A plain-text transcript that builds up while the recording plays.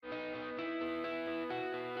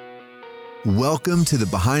Welcome to the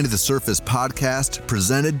Behind the Surface podcast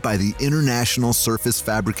presented by the International Surface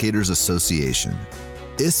Fabricators Association.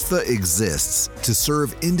 ISFA exists to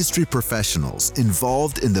serve industry professionals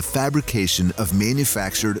involved in the fabrication of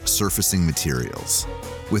manufactured surfacing materials.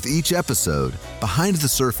 With each episode, Behind the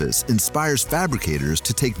Surface inspires fabricators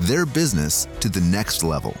to take their business to the next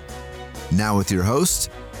level. Now with your host,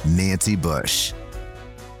 Nancy Busch.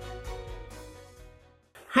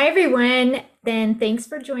 Hi, everyone. Then thanks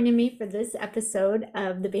for joining me for this episode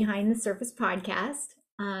of the Behind the Surface podcast.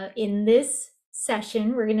 In this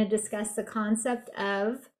session, we're going to discuss the concept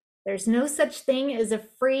of there's no such thing as a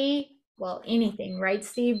free, well, anything, right,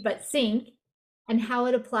 Steve, but sink, and how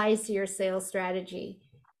it applies to your sales strategy.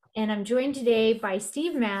 And I'm joined today by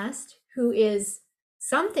Steve Mast, who is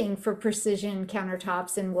something for Precision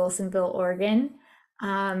Countertops in Wilsonville, Oregon.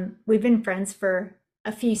 We've been friends for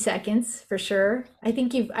a few seconds for sure. I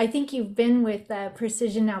think you've been with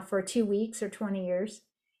Precision now for 2 weeks or 20 years.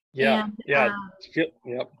 Yeah.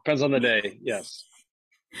 Depends on the day. Yes.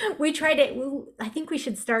 We tried it. I think we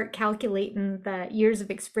should start calculating the years of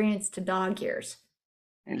experience to dog years.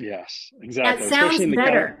 Yes, exactly. That sounds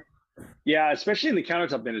better. Especially in the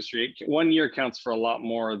countertop industry, 1 year counts for a lot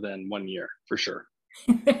more than 1 year, for sure.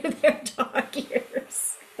 They're dog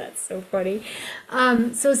years. That's so funny.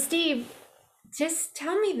 So Steve, just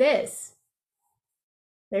tell me this.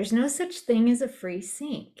 There's no such thing as a free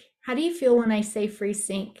sink. How do you feel when I say free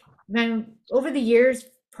sink? Now, over the years,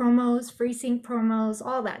 promos, free sink promos,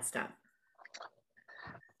 all that stuff.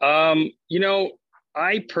 I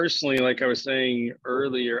personally, like I was saying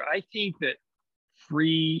earlier, I think that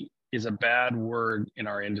free is a bad word in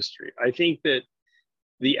our industry. I think that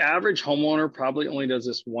the average homeowner probably only does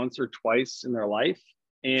this once or twice in their life.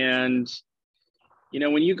 And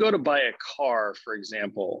when you go to buy a car, for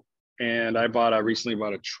example, and I recently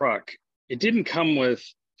bought a truck, it didn't come with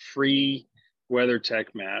free WeatherTech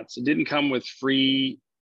mats. It didn't come with free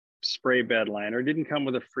spray bed liner. It didn't come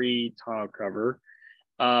with a free tonneau cover.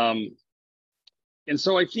 And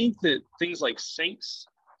so I think that things like sinks,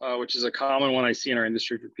 which is a common one I see in our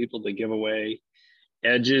industry for people to give away,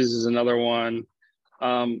 edges is another one.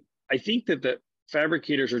 I think that the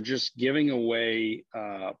fabricators are just giving away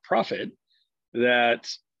profit that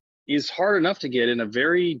is hard enough to get in a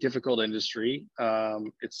very difficult industry.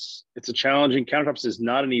 It's a challenging. Countertops is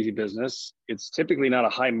not an easy business. It's typically not a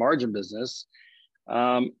high margin business.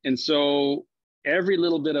 And so every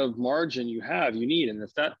little bit of margin you need. And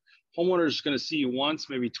if that homeowner is going to see you once,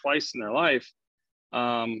 maybe twice in their life,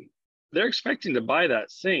 they're expecting to buy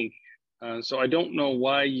that sink. So I don't know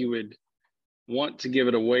why you would want to give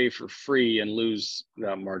it away for free and lose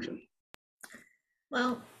that margin.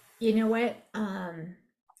 Well, you know what?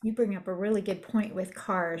 You bring up a really good point with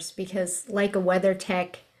cars because like a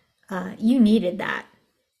WeatherTech, you needed that,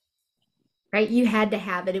 right? You had to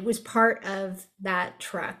have it. It was part of that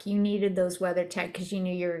truck. You needed those WeatherTech because you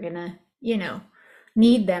knew you were gonna,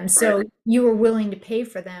 need them. So Right. You were willing to pay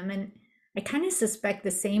for them. And I kind of suspect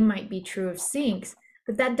the same might be true of sinks,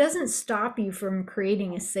 but that doesn't stop you from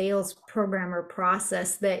creating a sales program or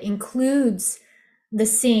process that includes the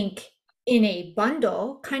sink in a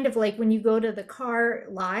bundle, kind of like when you go to the car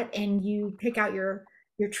lot and you pick out your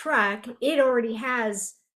truck, it already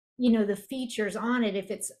has, the features on it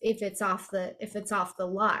if it's off the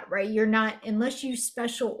lot, right? You're not, unless you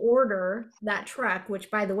special order that truck,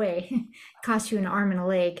 which by the way, costs you an arm and a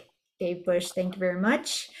leg, Dave Busch, thank you very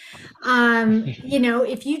much.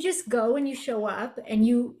 If you just go and you show up and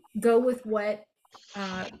you go with what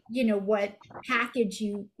what package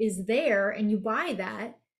is there and you buy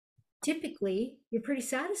that, typically you're pretty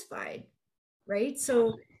satisfied, right?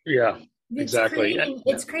 So Yeah, exactly.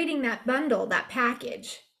 It's creating that bundle, that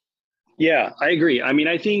package. Yeah, I agree. I mean,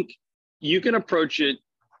 I think you can approach it,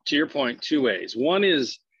 to your point, two ways. One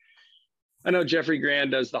is, I know Jeffrey Grand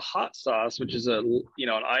does the hot sauce, which is an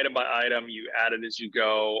item by item, you add it as you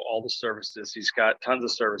go, all the services. He's got tons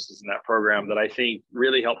of services in that program that I think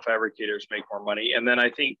really help fabricators make more money. And then I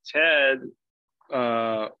think Ted,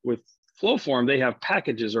 with Flowform, they have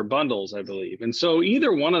packages or bundles, I believe. And so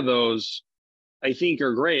either one of those, I think,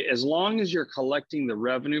 are great as long as you're collecting the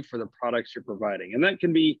revenue for the products you're providing. And that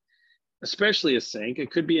can be especially a sink.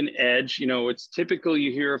 It could be an edge. It's typical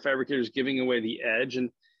you hear fabricators giving away the edge.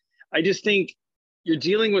 And I just think you're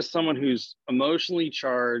dealing with someone who's emotionally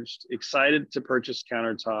charged, excited to purchase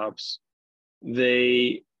countertops.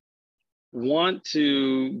 They want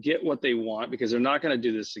to get what they want because they're not going to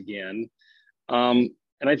do this again. And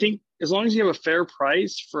I think as long as you have a fair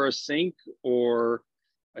price for a sink or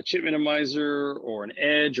a chip minimizer or an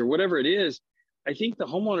edge or whatever it is, I think the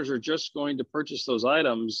homeowners are just going to purchase those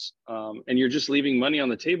items, and you're just leaving money on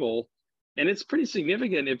the table And it's pretty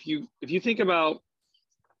significant. If you think about,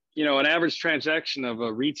 an average transaction of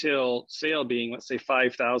a retail sale being, let's say,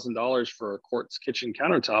 $5,000 for a quartz kitchen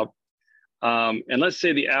countertop. And let's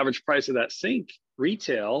say the average price of that sink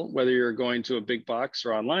retail, whether you're going to a big box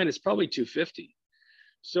or online, is probably $250.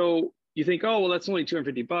 So you think, oh, well, that's only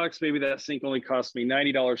 $250. Maybe that sink only cost me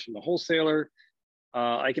 $90 from the wholesaler.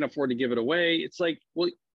 I can afford to give it away. It's like, well,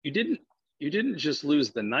 you didn't just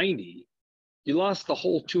lose the 90, you lost the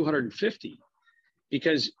whole 250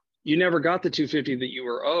 because you never got the 250 that you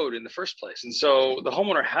were owed in the first place. And so the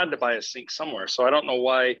homeowner had to buy a sink somewhere. So I don't know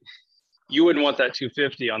why you wouldn't want that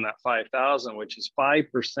 250 on that 5,000, which is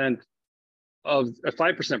 5% of a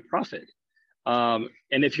 5% profit. And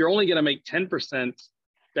if you're only going to make 10%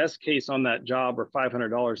 best case on that job, or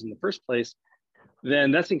 $500 in the first place,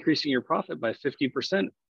 then that's increasing your profit by 50%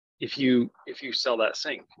 if you sell that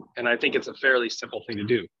sink. And I think it's a fairly simple thing to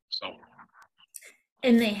do. So.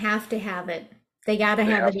 And they have to have it. They got to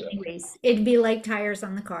have it anyways. It'd be like tires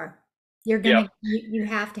on the car. You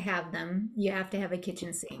have to have them. You have to have a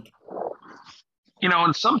kitchen sink.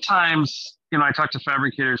 And sometimes, I talk to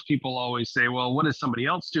fabricators, people always say, well, what does somebody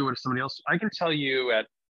else do? What does somebody else do? I can tell you at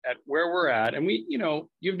where we're at, and we,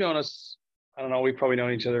 you've known us, I don't know, we've probably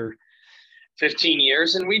known each other 15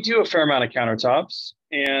 years, and we do a fair amount of countertops,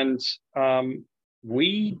 and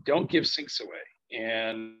we don't give sinks away.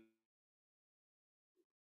 And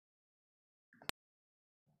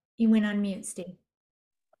you went on mute, Steve.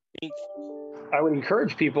 I would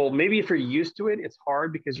encourage people, maybe if you're used to it, it's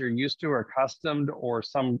hard because you're used to or accustomed, or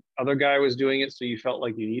some other guy was doing it, so you felt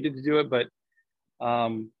like you needed to do it. But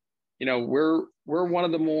we're one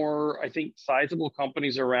of the more, I think, sizable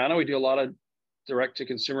companies around. We do a lot of direct to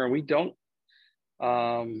consumer, and we don't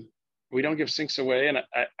give sinks away. And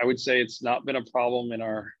I would say it's not been a problem in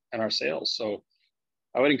our sales. So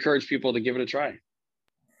I would encourage people to give it a try.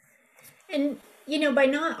 And by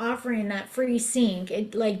not offering that free sink,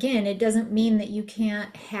 it doesn't mean that you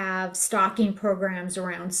can't have stocking programs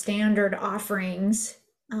around standard offerings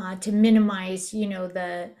to minimize, your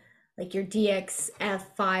DXF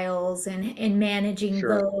files and managing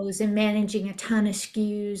those and managing a ton of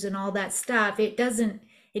SKUs and all that stuff. It doesn't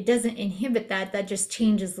inhibit that. That just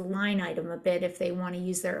changes the line item a bit if they want to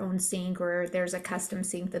use their own sink, or there's a custom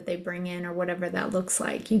sink that they bring in, or whatever that looks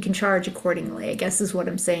like. You can charge accordingly, I guess is what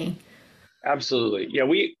I'm saying. Absolutely. Yeah,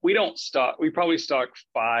 we don't stock. We probably stock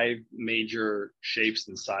 5 major shapes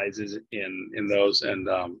and sizes in those, and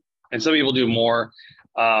some people do more.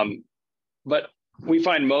 But we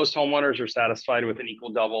find most homeowners are satisfied with an equal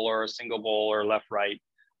double or a single bowl or left-right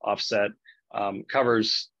offset.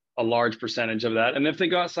 Covers a large percentage of that. And if they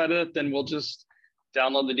go outside of it, then we'll just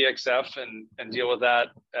download the DXF and deal with that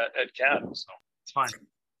at CAD. So it's fine.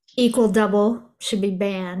 Equal double should be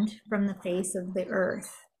banned from the face of the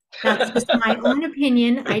earth. That's just my own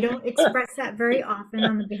opinion. I don't express that very often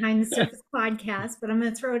on the Behind the Surface podcast, but I'm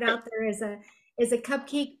going to throw it out there as a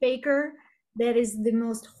cupcake baker. That is the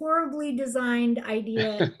most horribly designed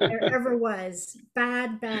idea there ever was.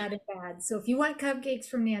 Bad, bad, bad. So if you want cupcakes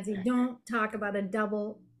from Nancy, don't talk about a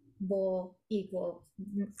double bowl equal.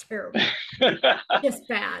 Terrible. Just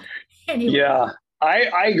bad. Anyway. Yeah,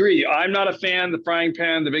 I agree. I'm not a fan. The frying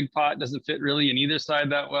pan, the big pot doesn't fit really in either side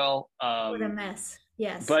that well. What a mess.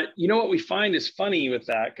 Yes. But what we find is funny with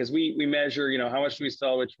that, because we measure, how much do we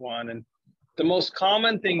sell which one. And the most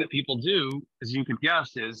common thing that people do, as you could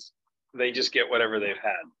guess, is they just get whatever they've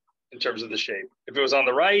had in terms of the shape. If it was on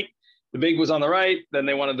the right, the big was on the right, then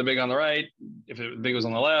they wanted the big on the right. If the big was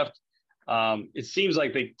on the left, it seems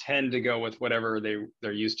like they tend to go with whatever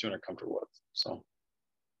they're used to and are comfortable with. So.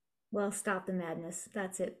 Well, stop the madness.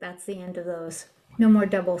 That's it. That's the end of those. No more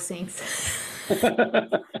double sinks.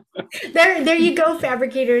 There you go,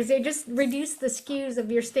 fabricators. They just reduce the SKUs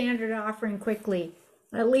of your standard offering quickly.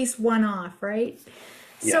 At least one off, right?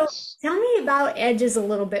 Yes. So tell me about edges a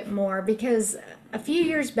little bit more, because a few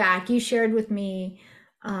years back you shared with me,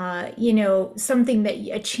 something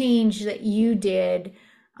a change that you did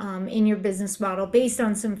in your business model based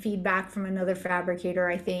on some feedback from another fabricator,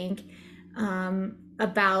 I think,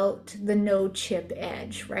 about the no chip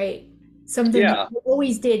edge, right? Something that you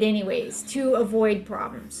always did anyways to avoid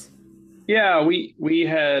problems. Yeah, we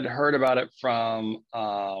had heard about it from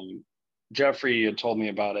Jeffrey had told me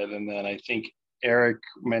about it, and then I think Eric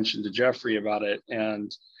mentioned to Jeffrey about it. And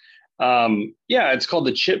it's called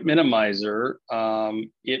the chip minimizer.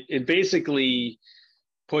 It basically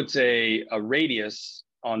puts a radius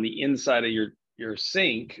on the inside of your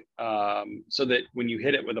sink, so that when you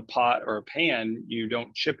hit it with a pot or a pan, you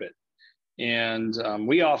don't chip it. And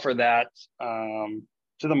we offer that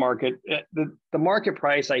to the market. The market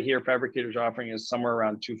price I hear fabricators offering is somewhere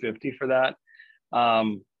around $250 for that.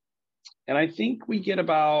 And I think we get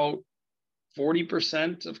about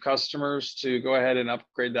 40% of customers to go ahead and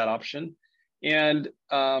upgrade that option. And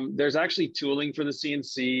there's actually tooling for the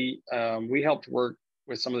CNC. We helped work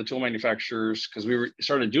with some of the tool manufacturers because we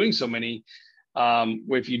started doing so many.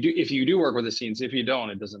 If you do work with a CNC, if you don't,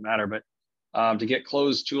 it doesn't matter. But to get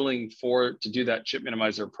closed tooling to do that chip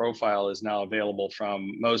minimizer profile is now available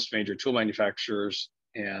from most major tool manufacturers,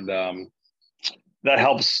 and that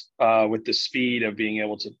helps with the speed of being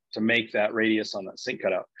able to make that radius on that sink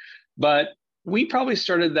cutout. But we probably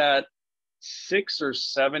started that 6 or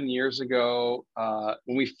 7 years ago.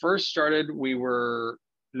 When we first started, we were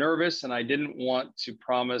nervous, and I didn't want to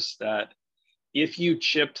promise that if you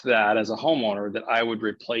chipped that as a homeowner, that I would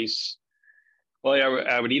replace,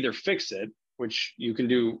 I would either fix it, which you can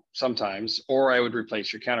do sometimes, or I would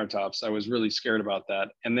replace your countertops. I was really scared about that.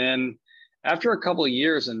 And then after a couple of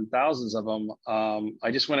years and thousands of them,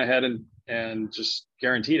 I just went ahead and just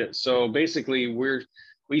guaranteed it. So basically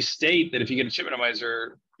we state that if you get a chip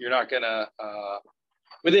minimizer, you're not gonna,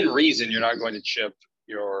 within reason, you're not going to chip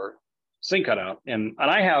your sink cutout. And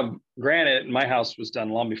I have granite, my house was done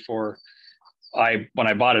long before when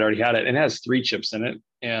I bought it, I already had it, and it has 3 chips in it.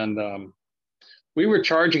 And we were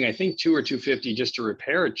charging, I think, $200 or $250 just to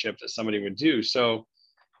repair a chip that somebody would do. So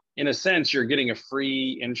in a sense, you're getting a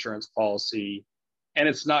free insurance policy, and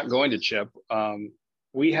it's not going to chip.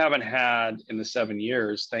 We haven't had in the 7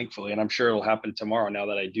 years, thankfully, and I'm sure it'll happen tomorrow now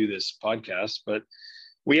that I do this podcast, but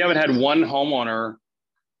we haven't had one homeowner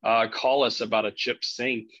call us about a chipped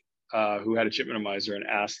sink who had a chip minimizer and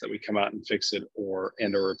asked that we come out and fix it or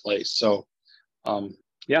replace. So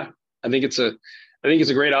yeah, I think it's a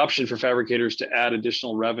great option for fabricators to add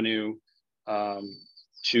additional revenue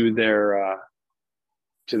to their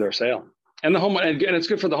sale. And and it's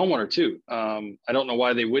good for the homeowner too. I don't know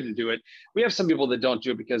why they wouldn't do it. We have some people that don't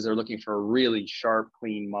do it because they're looking for a really sharp,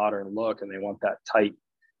 clean, modern look, and they want that tight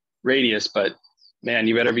radius. But man,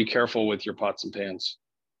 you better be careful with your pots and pans.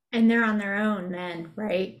 And they're on their own then,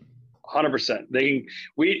 right? 100%.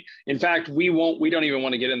 In fact, we don't even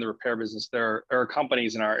want to get in the repair business. There are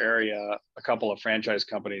companies in our area, a couple of franchise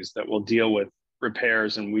companies that will deal with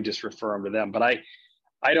repairs, and we just refer them to them. But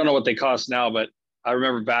I don't know what they cost now, but I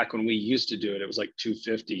remember back when we used to do it, it was like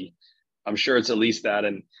 $250. I'm sure it's at least that.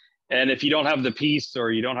 And if you don't have the piece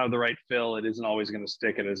or you don't have the right fill, it isn't always going to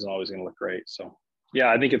stick. It isn't always going to look great. So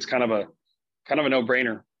yeah, I think it's kind of a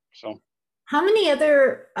no-brainer. So how many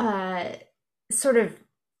other sort of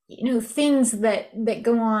things that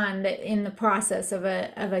go on that in the process of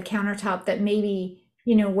a countertop that maybe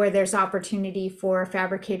where there's opportunity for a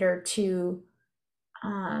fabricator to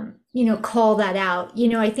call that out?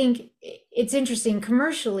 I think it's interesting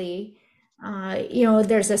commercially,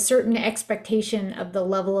 there's a certain expectation of the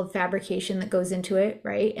level of fabrication that goes into it,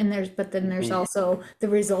 right? And there's also the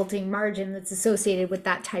resulting margin that's associated with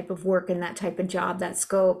that type of work and that type of job, that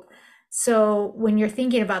scope. So when you're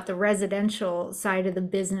thinking about the residential side of the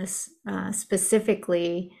business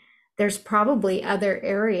specifically, there's probably other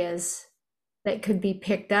areas that could be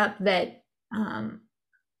picked up that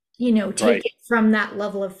take right. it from that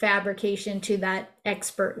level of fabrication to that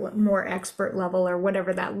more expert level, or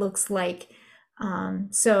whatever that looks like.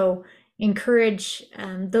 So encourage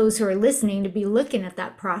those who are listening to be looking at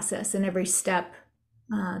that process and every step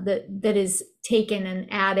that is taken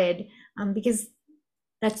and added, because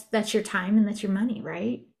that's your time and that's your money,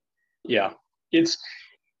 right? Yeah, it's,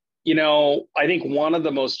 I think one of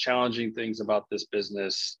the most challenging things about this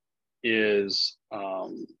business is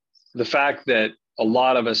the fact that a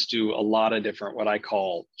lot of us do a lot of different, what I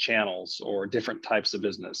call channels, or different types of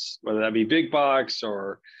business, whether that be big box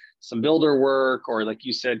or some builder work, or like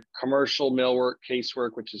you said, commercial millwork,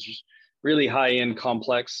 casework, which is just really high-end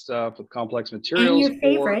complex stuff with complex materials. And your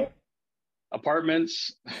favorite.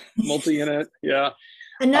 Apartments, multi-unit, yeah.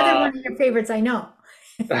 Another one of your favorites, I know.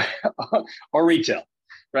 Or retail,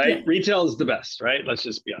 right? Yeah. Retail is the best, right? Let's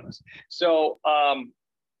just be honest. So,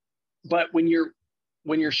 but when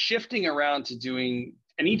you're shifting around to doing,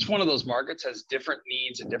 and each one of those markets has different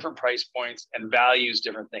needs and different price points and values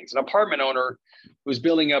different things. An apartment owner who's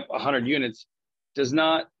building up 100 units does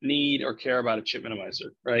not need or care about a chip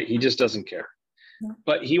minimizer, right? He just doesn't care. Yeah.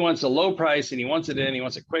 But he wants a low price, and he wants it he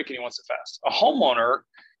wants it quick, and he wants it fast. A homeowner,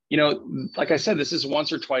 like I said, this is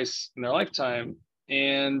once or twice in their lifetime,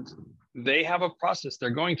 and they have a process they're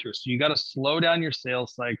going through. So you got to slow down your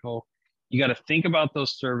sales cycle. You got to think about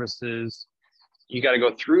those services. You got to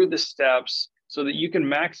go through the steps so that you can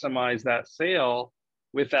maximize that sale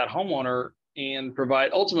with that homeowner and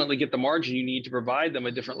ultimately get the margin you need to provide them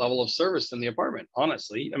a different level of service than the apartment.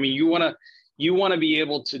 Honestly, I mean, you want to be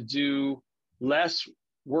able to do less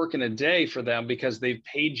work in a day for them because they've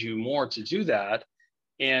paid you more to do that,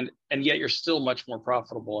 and yet you're still much more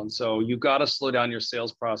profitable. And so you've got to slow down your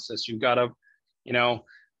sales process. You've got to,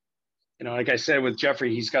 like I said with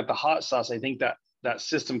Jeffrey, he's got the hot sauce. I think that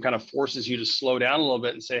system kind of forces you to slow down a little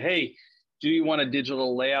bit and say, hey, do you want a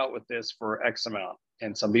digital layout with this for X amount?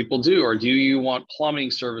 And some people do. Or do you want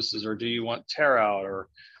plumbing services, or do you want tear out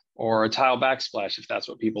or a tile backsplash, if that's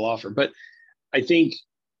what people offer? But I think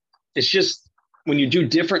it's just when you do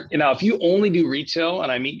different, if you only do retail,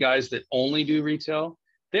 and I meet guys that only do retail,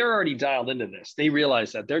 they're already dialed into this. They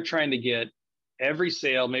realize that they're trying to get every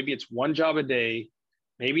sale. Maybe it's one job a day,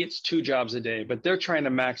 maybe it's 2 jobs a day, but they're trying to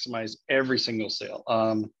maximize every single sale.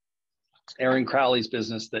 Aaron Crowley's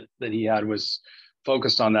business that he had was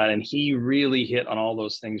focused on that, and he really hit on all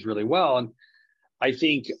those things really well. And I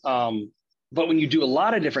think, but when you do a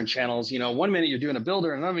lot of different channels, 1 minute you're doing a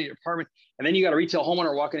builder, another minute your apartment, and then you got a retail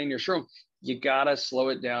homeowner walking in your showroom, you gotta slow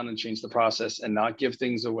it down and change the process and not give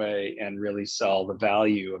things away and really sell the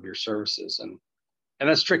value of your services. And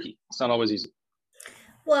that's tricky. It's not always easy.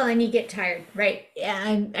 Well, and you get tired, right?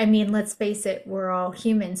 Yeah, I mean, let's face it, we're all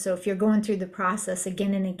human. So if you're going through the process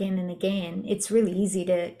again and again and again, it's really easy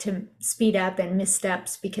to speed up and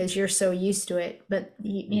missteps because you're so used to it. But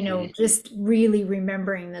just really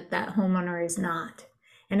remembering that homeowner is not.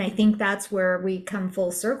 And I think that's where we come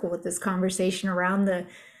full circle with this conversation around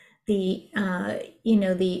the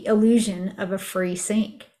illusion of a free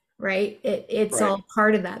sink, right? It's Right. all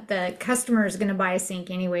part of that. The customer is going to buy a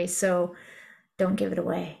sink anyway, so don't give it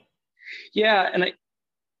away. Yeah, and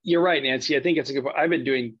you're right, Nancy. I think it's a good point. I've been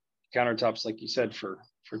doing countertops, like you said, for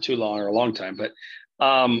too long, or a long time, but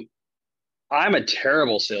I'm a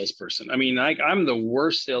terrible salesperson. I mean, I'm the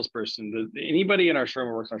worst salesperson. Anybody in our showroom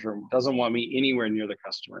or works in our showroom doesn't want me anywhere near the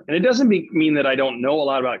customer. And it doesn't mean that I don't know a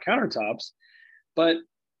lot about countertops, but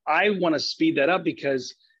I want to speed that up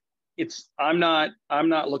because I'm not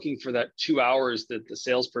looking for that 2 hours that the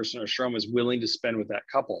salesperson or showroom is willing to spend with that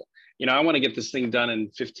couple. I want to get this thing done in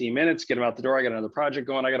 15 minutes, get them out the door. I got another project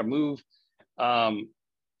going. I got to move.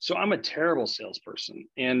 So I'm a terrible salesperson.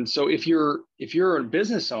 And so if you're a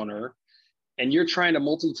business owner and you're trying to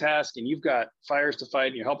multitask and you've got fires to fight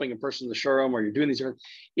and you're helping a person in the showroom or you're doing these different,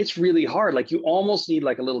 it's really hard. Like you almost need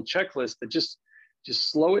like a little checklist that just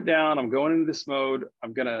slow it down. I'm going into this mode.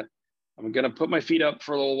 I'm going to put my feet up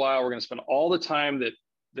for a little while. We're going to spend all the time that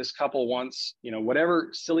this couple wants, whatever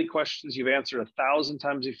silly questions you've answered 1,000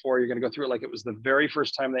 times before, you're going to go through it like it was the very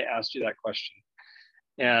first time they asked you that question.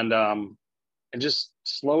 And just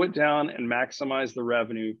slow it down and maximize the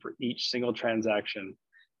revenue for each single transaction.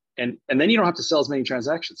 And then you don't have to sell as many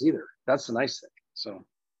transactions either. That's the nice thing. So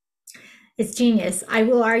it's genius. I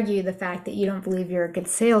will argue the fact that you don't believe you're a good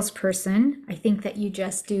salesperson. I think that you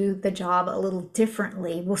just do the job a little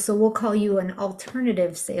differently. So we'll call you an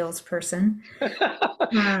alternative salesperson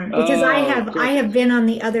because I have been on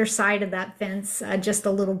the other side of that fence just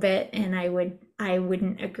a little bit, and I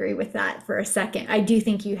wouldn't agree with that for a second. I do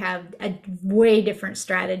think you have a way different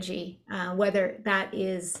strategy, whether that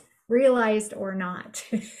is realized or not.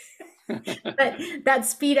 But that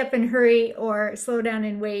speed up and hurry or slow down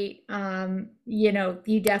and wait,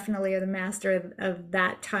 you definitely are the master of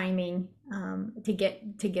that timing to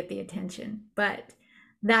get the attention. But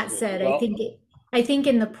that said, I think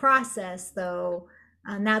in the process though,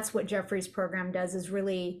 and that's what Jeffrey's program does, is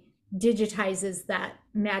really digitizes that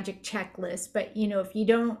magic checklist. But if you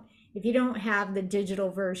don't have the digital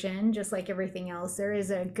version, just like everything else, there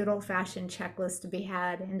is a good old-fashioned checklist to be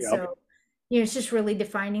had. And so it's just really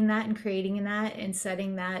defining that and creating that and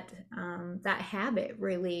setting that that habit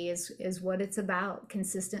really is what it's about,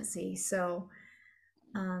 consistency. So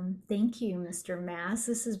thank you, Mr. Mast.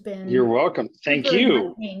 This has been You're welcome. Thank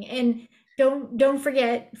you. And don't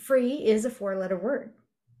forget, free is a 4-letter word.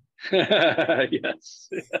 Yes.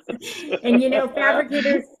 And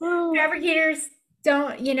fabricators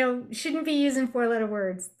don't shouldn't be using 4-letter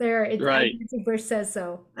words. Right. Nancy Busch says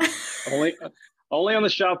so. Only on the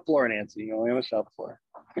shop floor, Nancy. Only on the shop floor.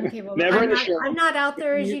 Okay, well, I'm not out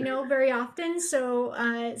there, as you know, very often, so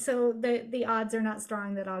the odds are not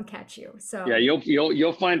strong that I'll catch you. So yeah,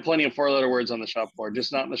 you'll find plenty of 4-letter words on the shop floor,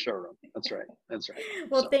 just not in the showroom. That's right.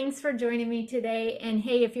 Well, thanks for joining me today. And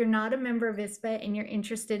hey, if you're not a member of ISFA and you're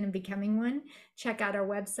interested in becoming one, check out our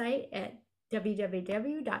website at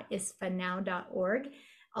www.isfanow.org.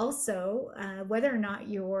 Also, whether or not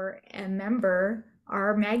you're a member,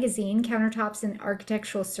 our magazine, Countertops and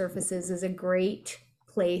Architectural Surfaces, is a great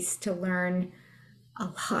place to learn a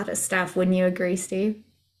lot of stuff. Wouldn't you agree, Steve?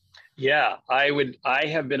 Yeah, I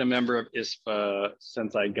have been a member of ISFA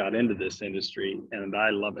since I got into this industry, and I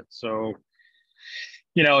love it. So,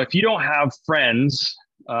 if you don't have friends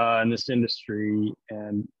in this industry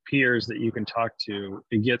and peers that you can talk to,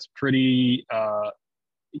 it gets pretty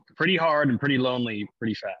hard and pretty lonely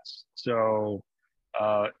pretty fast. So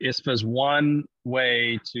ISFA is one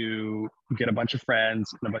way to get a bunch of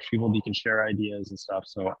friends and a bunch of people that you can share ideas and stuff.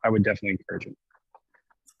 So I would definitely encourage it.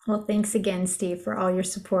 Well, thanks again, Steve, for all your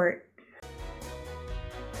support.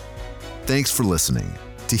 Thanks for listening.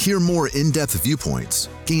 To hear more in-depth viewpoints,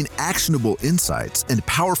 gain actionable insights, and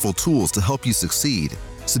powerful tools to help you succeed,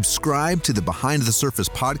 subscribe to the Behind the Surface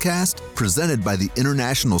podcast presented by the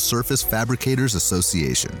International Surface Fabricators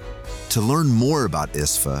Association. To learn more about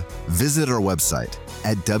ISFA, visit our website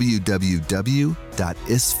at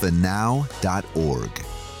www.isfanow.org.